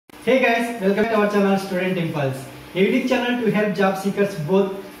Hey guys, welcome to our channel Student Impulse, a unique channel to help job seekers,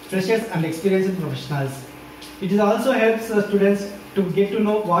 both freshers and experienced professionals. It is also helps students to get to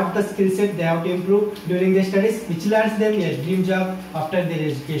know what the skill set they have to improve during their studies, which lands them a dream job after their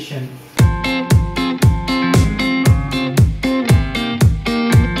education.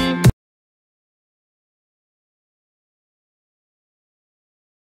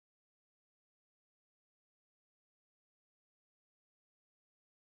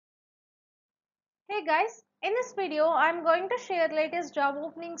 Hey guys, in this video I'm going to share latest job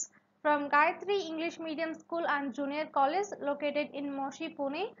openings from Gayatri English Medium School and Junior College located in Moshi,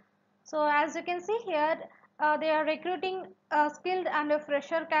 Pune. So as you can see here, they are recruiting skilled and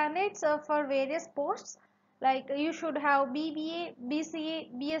fresher candidates for various posts. Like you should have BBA, BCA,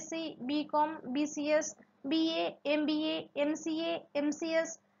 BSc, BCom, BCS, BA, MBA, MCA,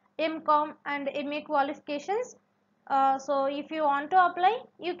 MCS, MCom and MA qualifications. So if you want to apply,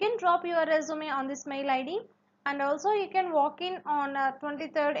 you can drop your resume on this mail ID, and also you can walk in on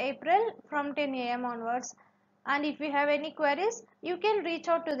 23rd April from 10 a.m. onwards. And if you have any queries, you can reach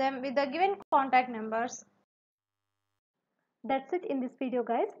out to them with the given contact numbers. That's it in this video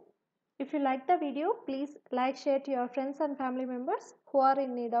guys. If you like the video, please like, share to your friends and family members who are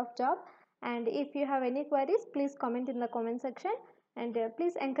in need of job. And if you have any queries, please comment in the comment section. And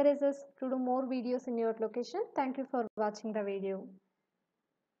please encourage us to do more videos in your location. Thank you for watching the video.